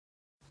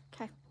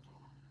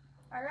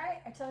All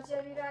right, I told you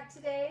I'd be back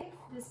today.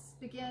 This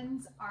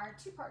begins our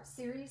two-part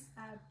series,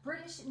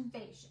 British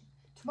Invasion.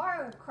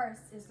 Tomorrow, of course,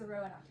 is the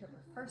Rowan October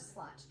 1st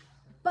launch.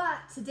 But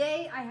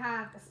today I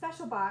have a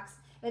special box.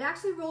 It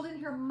actually rolled in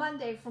here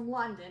Monday from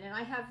London, and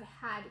I have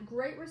had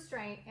great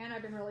restraint, and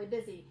I've been really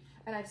busy,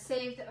 and I've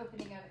saved the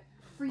opening of it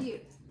for you.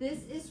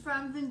 This is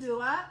from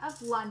Vendula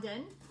of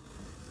London,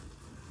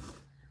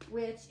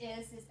 which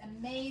is this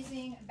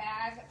amazing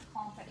bag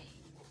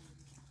company.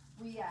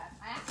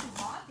 I actually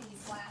bought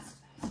these last,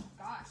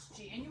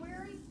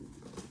 January,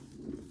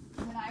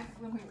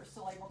 when we were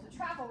still able to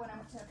travel, when I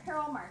went to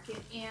Apparel Market,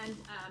 and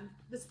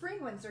the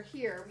spring ones are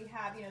here. We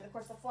have, of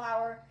course, the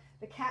flower,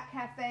 the cat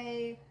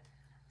cafe,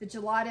 the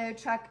gelato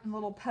truck, and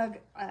little pug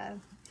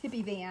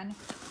hippie van.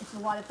 It's a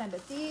lot of fun,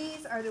 but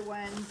these are the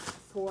ones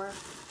for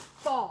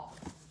fall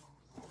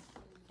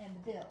and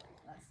the bill.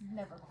 That's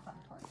never the fun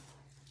part.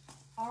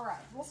 All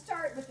right, we'll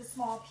start with the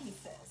small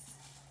pieces.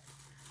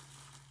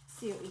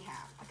 See what we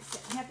have. Like I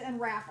said, we have to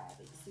unwrap all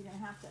these. You're going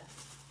to have to,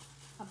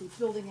 I'll be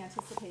building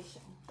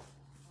anticipation.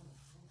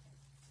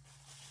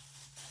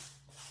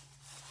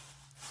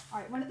 All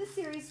right, one of the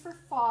series for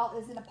fall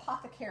is an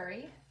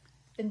apothecary,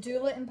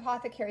 Vendula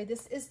Apothecary.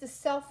 This is the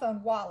cell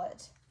phone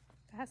wallet.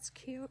 That's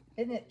cute.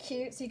 Isn't it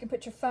cute? So you can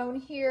put your phone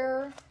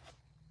here,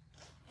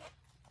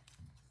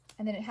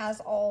 and then it has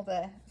all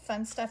the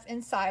fun stuff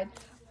inside.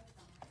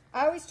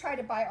 I always try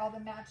to buy all the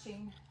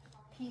matching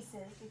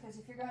pieces, because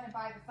if you're going to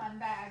buy the fun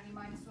bag, you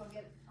might as well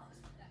get, I'll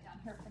just put that down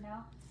here for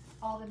now,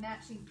 all the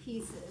matching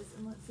pieces.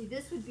 And let's see,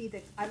 this would be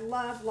the, I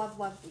love, love,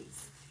 love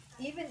these.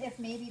 Even if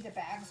maybe the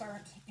bags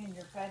aren't in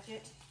your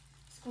budget,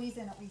 squeeze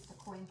in at least a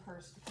coin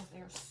purse, because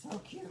they are so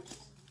cute.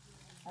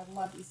 I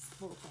love these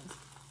little things.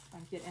 If I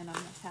can get in them,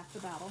 that's half the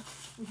battle.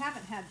 We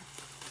haven't had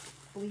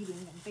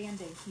bleeding and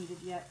band-aids needed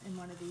yet in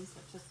one of these,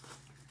 which is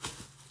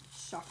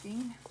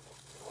shocking.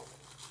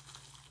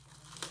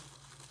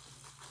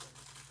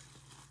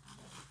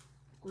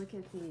 Look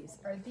at these.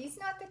 Are these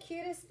not the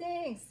cutest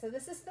things? So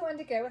this is the one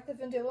to go with the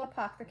Vendula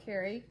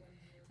Apothecary,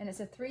 and it's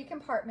a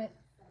 3-compartment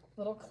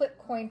little clip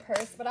coin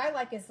purse. What I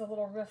like is the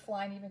little roof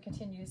line even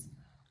continues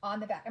on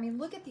the back. I mean,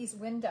 look at these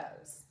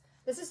windows.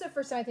 This is the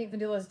first time I think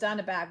Vendula has done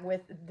a bag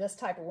with this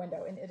type of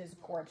window, and it is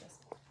gorgeous.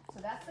 So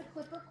that's the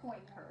clipper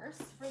coin purse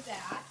for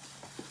that.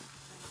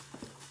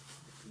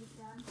 Put it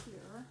down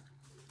here.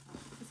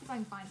 Let's see if I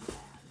can find the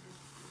bag.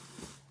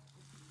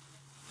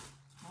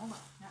 Hold on.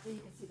 Now that you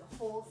can see the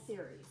whole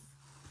series.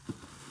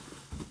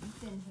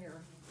 It's in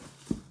here.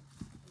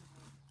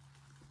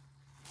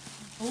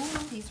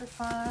 Oh, these are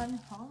fun.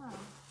 Hold on.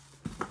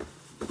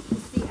 You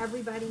see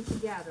everybody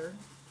together.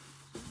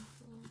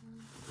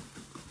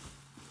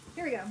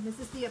 Here we go. This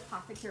is the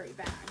apothecary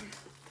bag.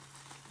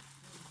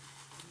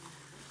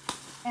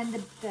 And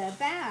the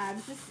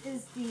bags, this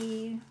is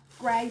the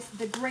Grace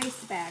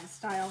bag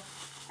style.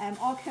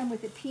 All come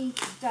with a pink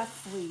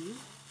dust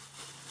sleeve.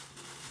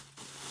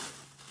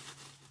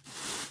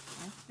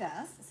 Like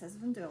this. It says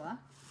Vendula. I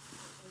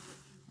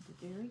have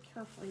to very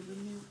carefully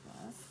remove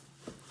this.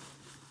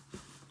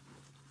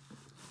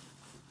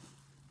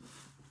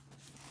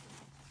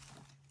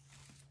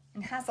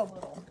 It has a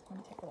little, let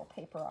me take a little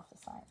paper off the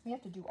side. We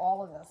have to do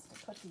all of this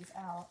to put these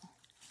out.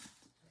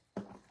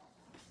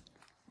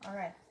 All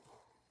right,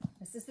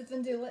 this is the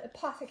Vendula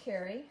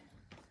Apothecary,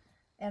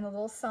 and the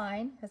little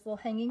sign, has a little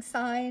hanging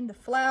sign, the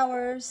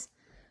flowers,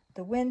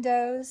 the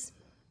windows.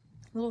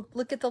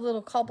 Look at the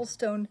little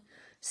cobblestone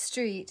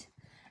street.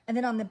 And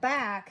then on the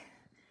back,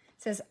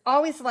 it says,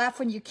 always laugh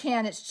when you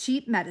can, it's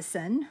cheap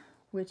medicine,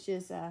 which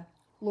is a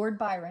Lord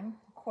Byron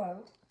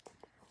quote.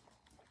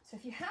 So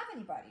if you have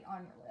anybody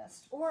on your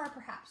list, or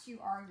perhaps you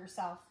are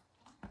yourself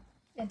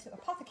into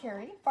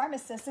apothecary,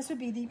 pharmacist, this would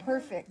be the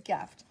perfect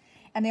gift.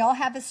 And they all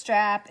have a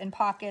strap and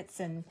pockets,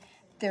 and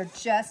they're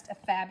just a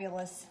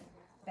fabulous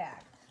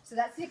bag. So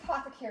that's the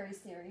apothecary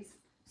series.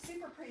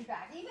 Super pretty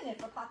bag. Even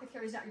if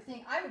apothecary is not your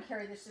thing, I would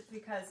carry this just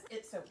because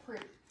it's so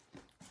pretty.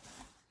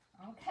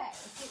 Okay,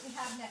 let's see what we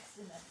have next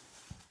in this.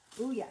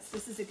 Oh yes,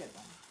 this is a good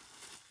one.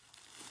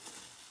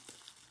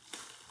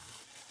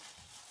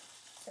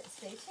 So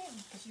stay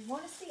tuned, because you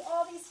want to see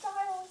all these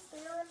styles. They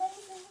are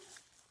amazing.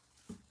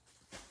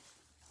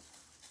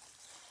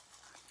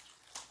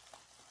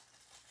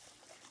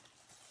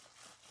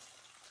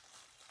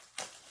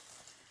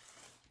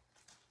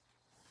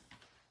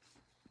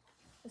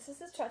 This is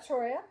the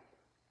Trattoria,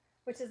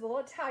 which is a little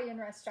Italian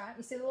restaurant.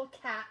 You see the little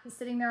cat. He's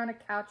sitting there on a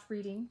couch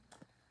reading.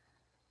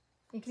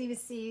 You can even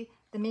see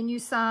the menu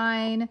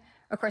sign.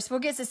 Of course, we'll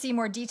get to see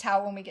more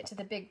detail when we get to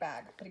the big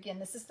bag. But again,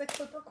 this is the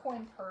clipper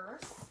coin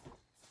purse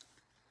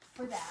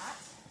for that.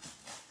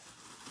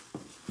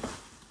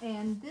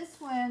 And this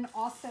one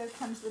also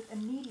comes with a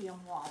medium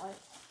wallet.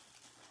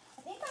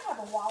 I think I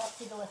have a wallet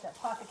to go with the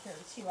apothecary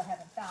too. I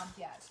haven't found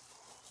yet.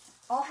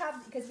 I'll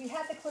have, because we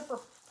had the clipper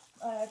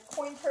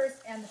coin purse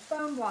and the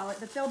phone wallet,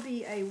 but there'll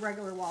be a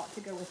regular wallet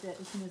to go with it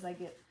as soon as I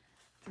get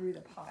through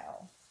the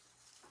pile.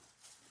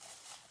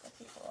 That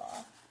paper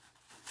off.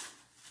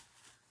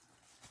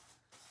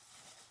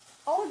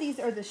 All of these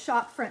are the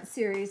shop front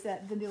series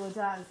that Vendula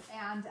does,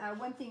 and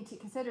one thing to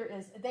consider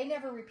is they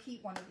never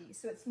repeat one of these,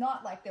 so it's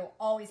not like they'll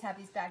always have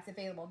these bags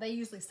available. They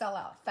usually sell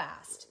out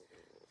fast.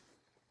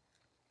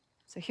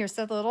 So here's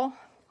the little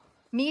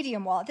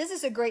medium wallet. This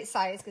is a great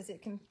size because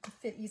it can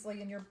fit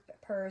easily in your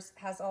purse.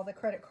 Has all the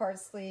credit card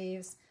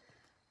sleeves.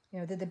 You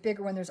know, the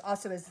bigger one, there's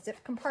also a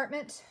zip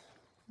compartment.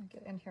 I'll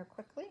get in here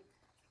quickly.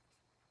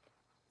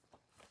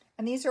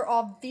 And these are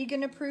all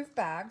vegan approved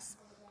bags.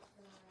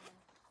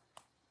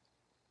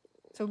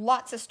 So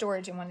lots of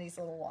storage in one of these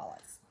little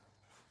wallets.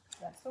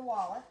 That's the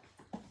wallet.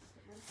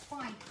 Let's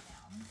find it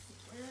now. Let's see,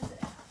 where is it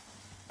at?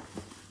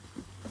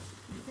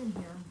 It's in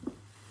here.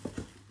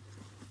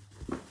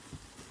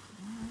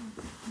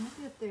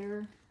 Look at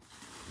there.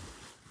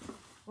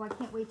 Well, I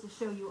can't wait to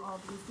show you all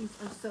these.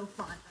 These are so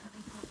fun. Let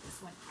me pull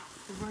this one out.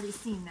 We've already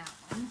seen that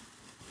one.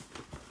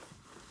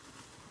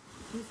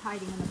 Who's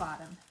hiding in the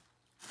bottom?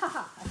 Haha,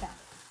 I found it.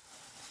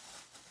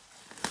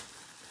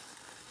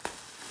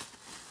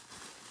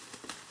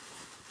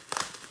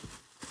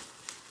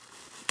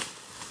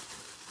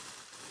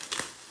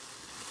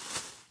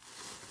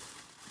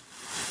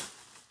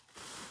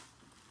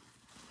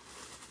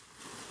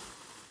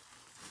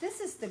 This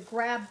is the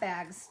grab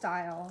bag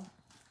style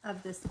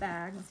of this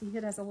bag. See,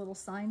 it has a little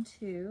sign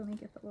too. Let me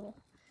get the little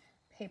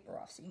paper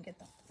off so you can get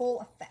the full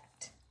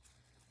effect.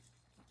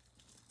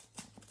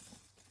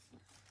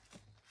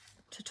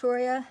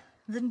 Trattoria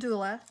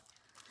Vendula.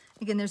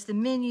 Again, there's the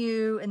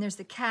menu and there's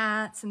the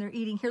cats and they're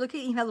eating. Here, look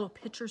at you have little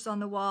pictures on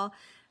the wall.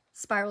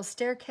 Spiral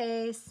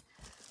staircase.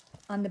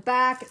 On the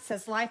back, it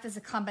says life is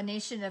a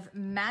combination of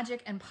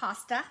magic and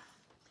pasta.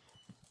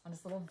 On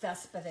this little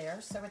Vespa there,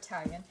 so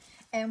Italian.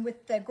 And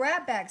with the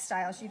grab bag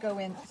styles, you go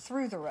in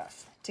through the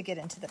roof to get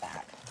into the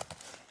bag.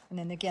 And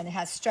then again, it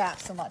has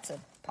straps and lots of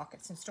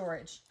pockets and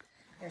storage.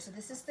 Here, so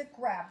this is the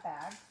grab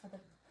bag for the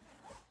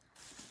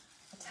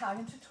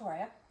Italian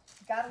Trattoria.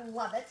 You gotta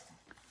love it.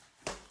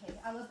 Okay,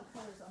 I love the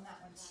colors on that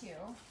one too.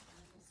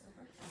 It's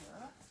over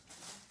here.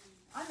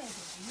 I'm making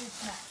a huge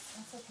mess.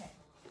 That's okay.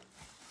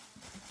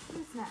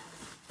 Huge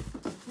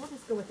mess. We'll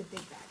just go with the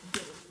big bag and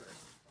get it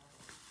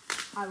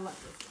first. I love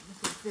this one.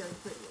 This is very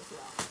pretty as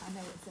well. I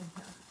know it's in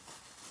here.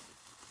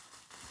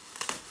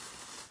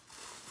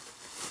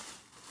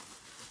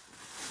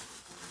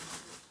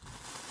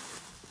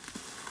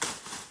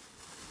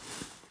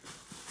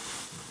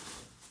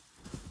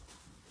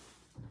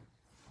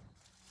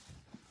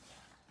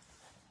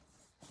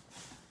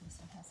 This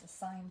one has a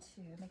sign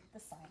too. Make the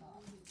sign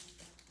on.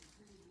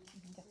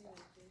 You can get the,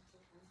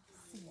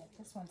 see it.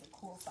 This one's a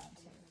cool sign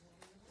too.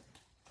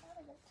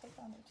 How did it take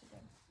on there too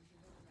good?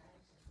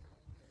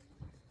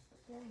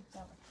 Very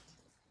delicate.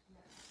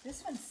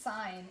 This one's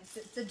sign,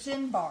 it's a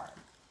gin bar.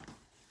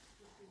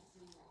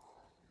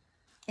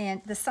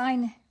 And the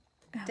sign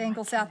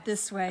dangles out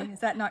this way.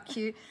 Is that not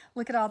cute?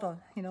 Look at all the,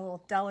 you know,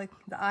 little delicate,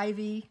 the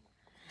ivy.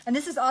 And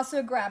this is also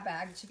a grab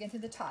bag that you get to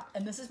the top.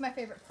 And this is my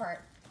favorite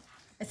part.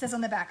 It says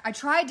on the back, I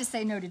tried to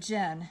say no to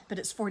gin, but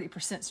it's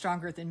 40%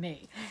 stronger than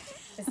me.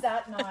 Is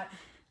that not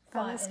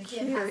fun? And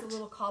again, it has a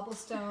little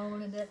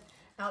cobblestone and the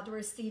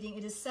outdoor seating.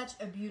 It is such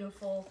a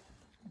beautiful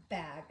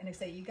bag. And I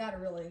say, you gotta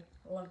really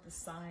love the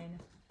sign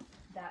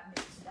that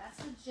makes. So that's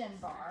the gin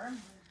bar.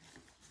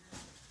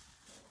 Let's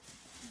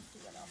see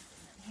what else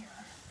is in here.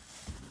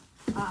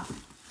 Ah,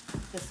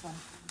 this one.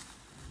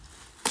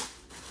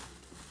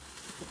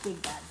 The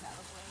big bag's out of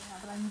the way now,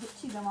 but I can get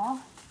to them all.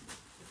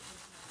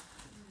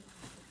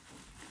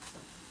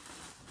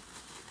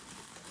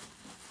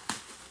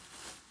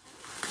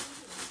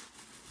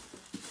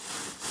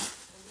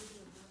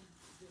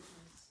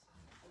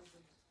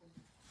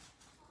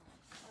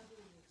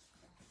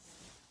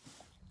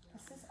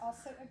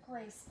 Also a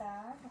Grace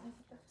bag. Let me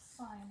get the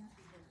sign.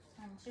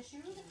 Tissue.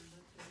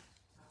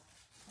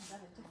 Is that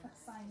a different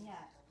sign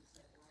yet?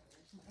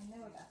 I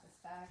know about this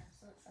bag. I'm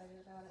so excited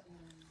about it.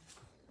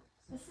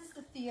 This is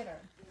the theater.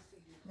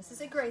 This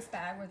is a Grace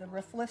bag where the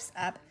roof lifts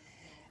up.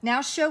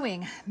 Now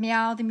showing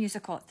Meow the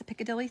musical. It's the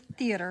Piccadilly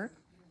Theater.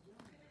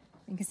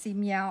 You can see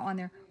Meow on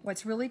there.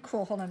 What's really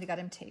cool, hold on, they got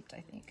him taped,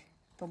 I think.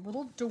 The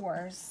little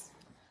doors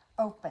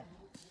open.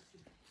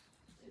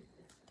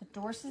 The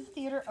doors to the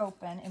theater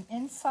open, and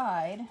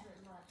inside,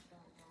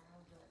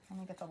 let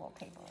me get the little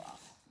paper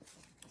off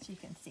so you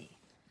can see.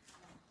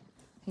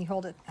 You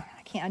hold it,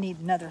 I need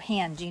another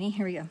hand, Jeannie.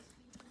 Here we go.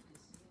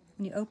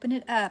 When you open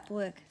it up,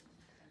 look,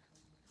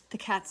 the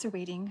cats are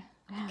waiting.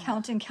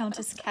 Count and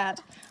Countess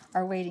Cat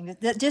are waiting.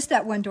 Just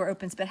that one door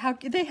opens, but how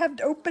they have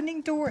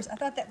opening doors? I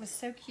thought that was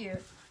so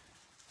cute.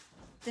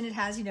 Then it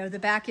has, you know, the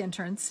back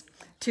entrance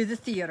to the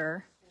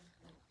theater.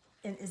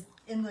 It is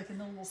in like a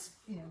little,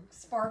 you know,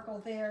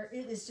 sparkle there.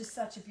 It is just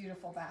such a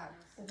beautiful bag.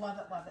 Love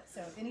it, love it.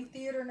 So any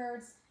theater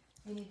nerds,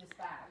 you need this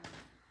bag.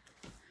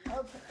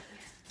 Okay.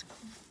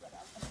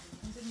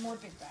 These are more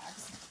big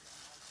bags.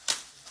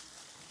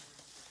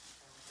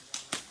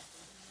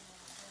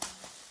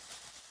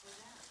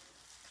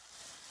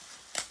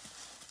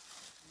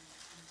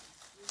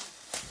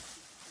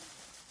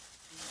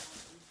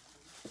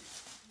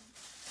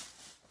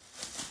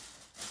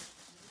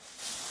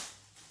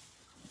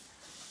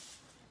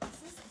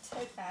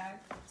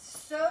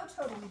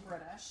 totally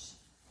British.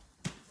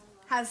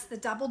 Has the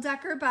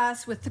double-decker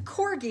bus with the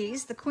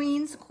corgis, the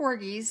Queen's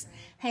corgis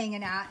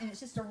hanging out, and it's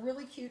just a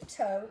really cute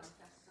tote.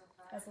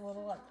 Has a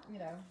little, you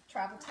know,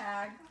 travel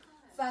tag,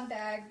 fun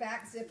bag,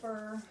 back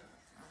zipper.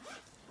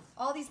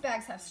 All these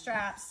bags have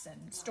straps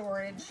and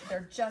storage.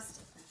 They're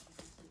just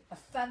a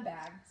fun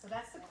bag. So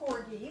that's the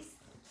corgis.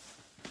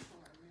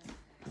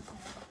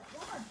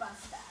 One more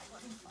bus bag.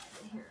 Let me find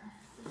it here.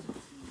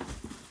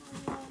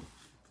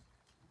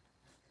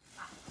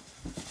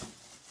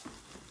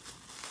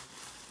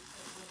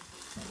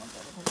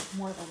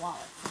 More of the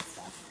wallets and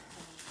stuff.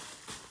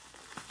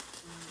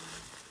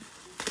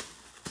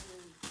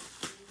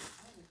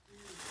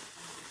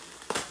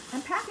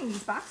 Unpacking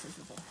these boxes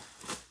is an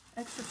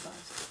exercise.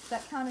 Does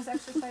that count as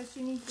exercise,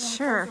 Jeannie? Do you want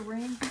Sure. to close the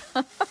ring?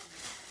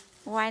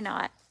 Why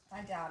not?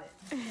 I doubt it.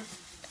 Oh, okay,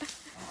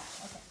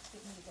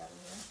 get me together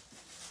here.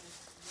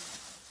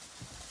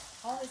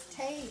 All this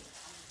tape.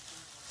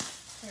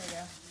 Here we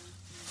go.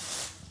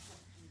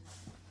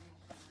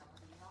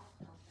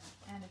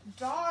 And if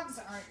dogs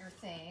aren't your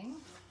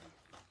thing,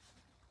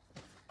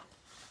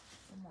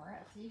 more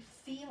of the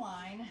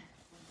feline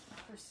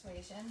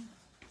persuasion.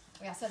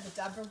 We also have the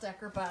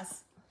double-decker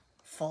bus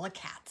full of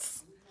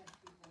cats.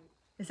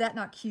 Is that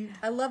not cute?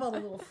 I love all the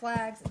little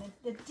flags, and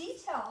the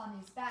detail on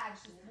these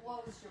bags just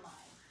blows your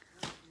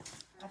mind.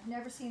 I've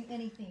never seen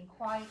anything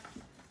quite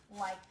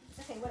like.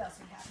 Okay, what else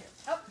do we have here?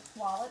 Oh,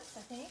 wallets,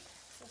 I think.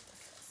 What's this?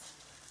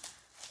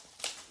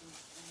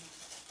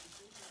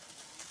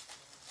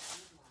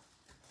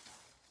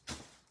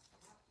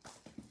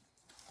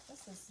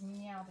 This is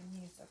Meow the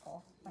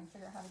Musical. If I can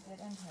figure out how to get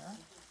in here.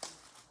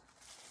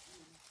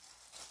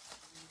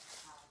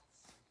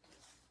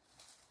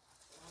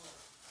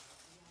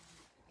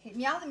 Okay,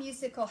 Meow the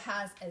Musical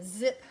has a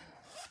zip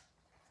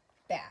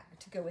bag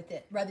to go with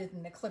it rather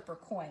than the clipper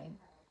coin.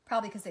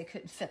 Probably because they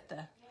couldn't fit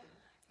the,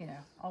 you know,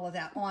 all of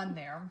that on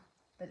there.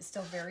 But it's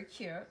still very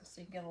cute.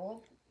 So you can get a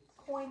little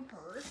coin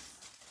purse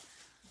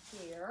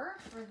here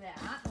for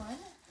that one.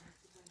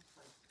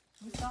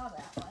 We saw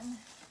that one.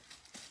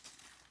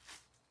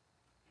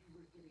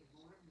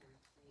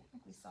 I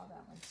think we saw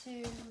that one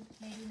too.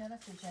 Maybe, no,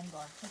 that's the gin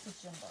bar. That's the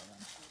gin bar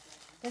one.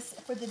 This,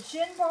 for the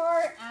gin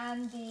bar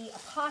and the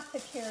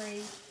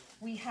apothecary,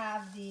 we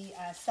have the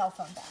cell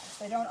phone bags.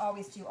 They don't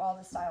always do all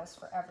the styles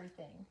for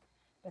everything,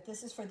 but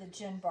this is for the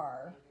gin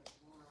bar.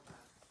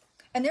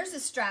 And there's a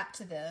strap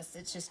to this.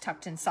 It's just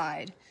tucked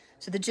inside.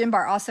 So the gin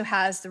bar also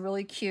has the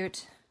really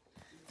cute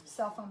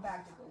cell phone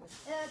bag to go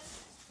with it.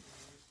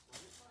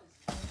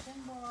 The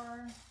gin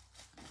bar.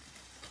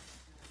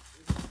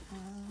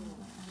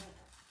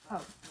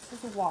 Oh,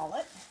 this is a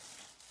wallet.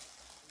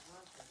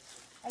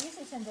 I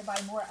usually tend to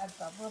buy more of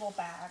the little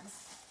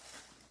bags.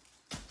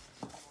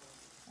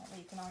 That way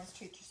you can always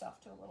treat yourself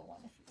to a little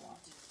one if you want.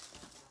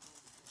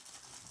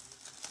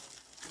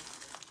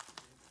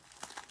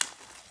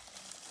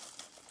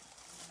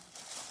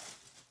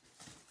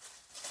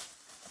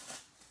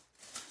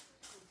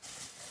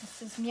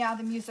 This is Meow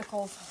the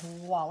Musical's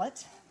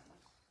wallet.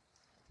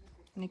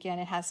 And again,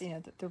 it has, you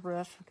know, the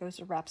roof goes,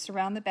 wraps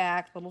around the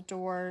back, little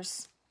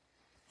doors,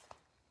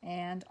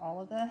 and all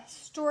of the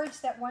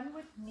storage that one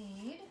would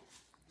need.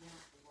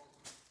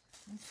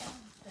 We saw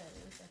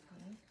those, I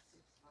think.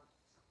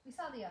 We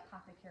saw the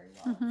apothecary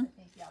wallets, I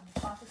think. Yeah, the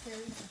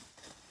apothecary.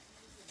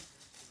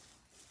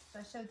 So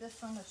I showed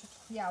this one, which,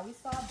 yeah, we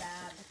saw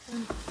that.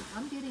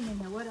 I'm getting in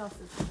here. What else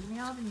is there?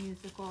 Meow the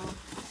Musical.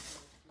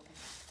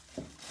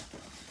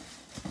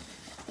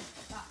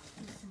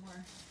 Some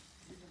more.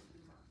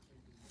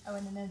 Oh,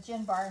 and then the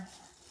gin bar.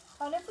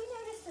 Oh, and if we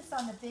notice this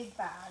on the big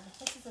bag,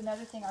 this is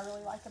another thing I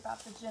really like about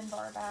the gin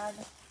bar bag.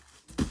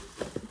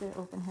 Get it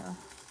open here.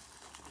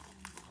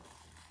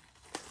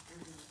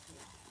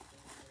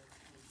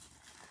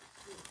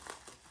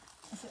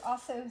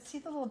 Also, see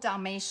the little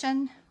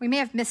Dalmatian? We may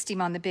have missed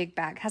him on the big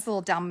bag. It has a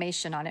little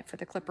Dalmatian on it for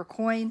the clipper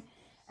coin.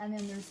 And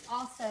then there's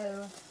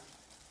also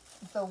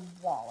the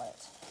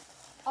wallet.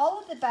 All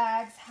of the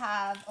bags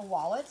have a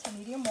wallet, a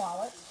medium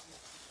wallet,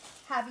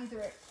 have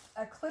either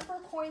a clipper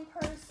coin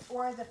purse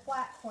or the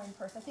flat coin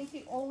purse. I think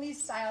the only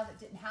style that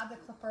didn't have the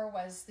clipper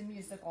was the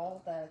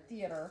musical, the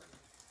theater.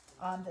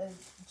 The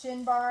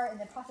gin bar and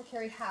the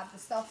apothecary have the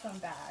cell phone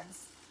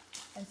bags.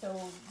 And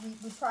so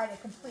we try to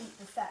complete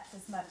the sets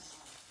as much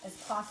as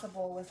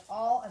possible with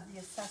all of the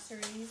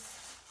accessories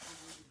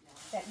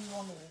that you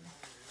will need.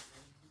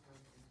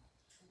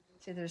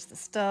 So there's the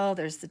stole,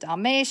 there's the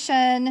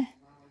Dalmatian,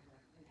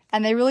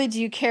 and they really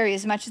do carry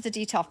as much of the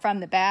detail from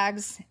the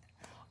bags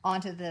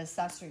onto the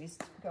accessories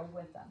to go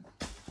with them.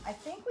 I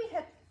think we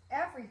hit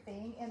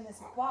everything in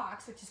this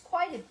box, which is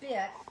quite a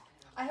bit.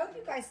 I hope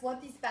you guys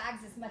love these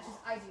bags as much as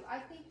I do. I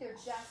think they're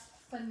just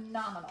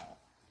phenomenal.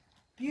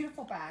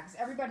 Beautiful bags.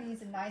 Everybody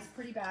needs a nice,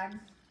 pretty bag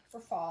for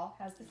fall.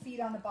 Has the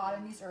feet on the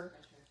bottom. These are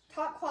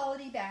top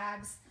quality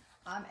bags.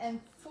 And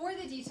for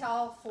the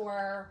detail,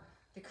 for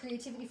the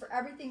creativity, for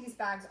everything these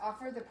bags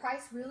offer, the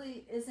price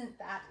really isn't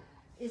that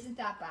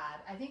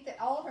bad. I think that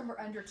all of them are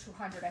under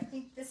 $200. I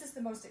think this is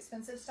the most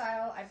expensive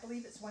style. I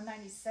believe it's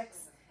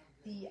 $196.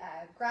 The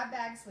grab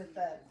bags with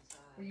the,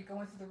 where you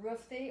go in through the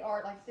roof, they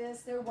are like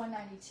this. They're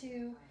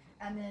 $192,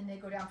 and then they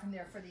go down from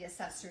there for the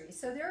accessories.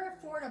 So they're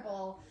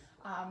affordable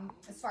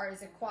as far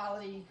as a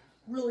quality,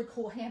 really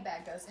cool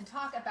handbag goes. And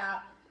talk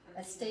about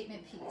a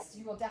statement piece.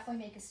 You will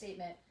definitely make a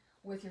statement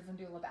with your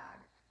Vendula bag.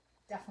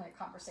 Definitely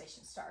a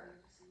conversation starter.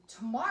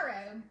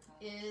 Tomorrow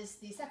is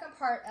the second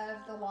part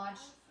of the launch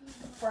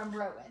from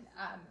Rowan.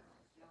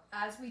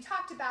 As we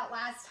talked about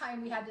last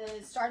time, we had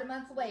to start a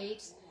month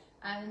late,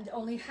 and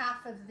only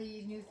half of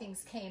the new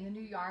things came, the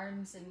new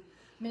yarns, and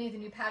many of the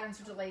new patterns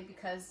were delayed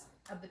because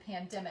of the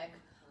pandemic.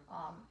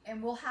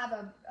 And we'll have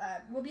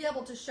we'll be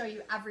able to show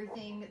you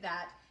everything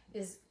that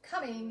is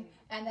coming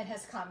and that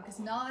has come, because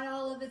not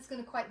all of it's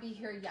going to quite be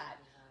here yet.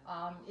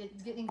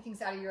 Getting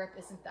things out of Europe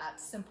isn't that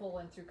simple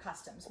and through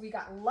customs. We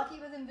got lucky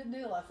with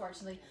Vendula,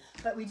 fortunately,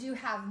 but we do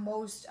have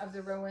most of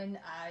the Rowan.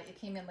 It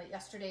came in late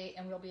yesterday,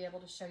 and we'll be able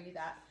to show you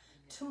that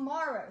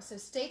tomorrow. So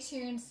stay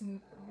tuned.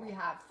 We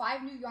have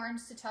 5 new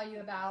yarns to tell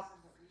you about,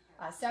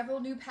 several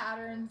new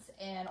patterns,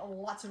 and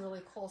lots of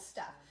really cool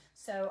stuff.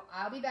 So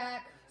I'll be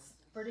back,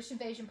 British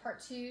Invasion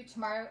Part 2,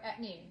 tomorrow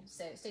at noon.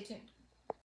 So stay tuned.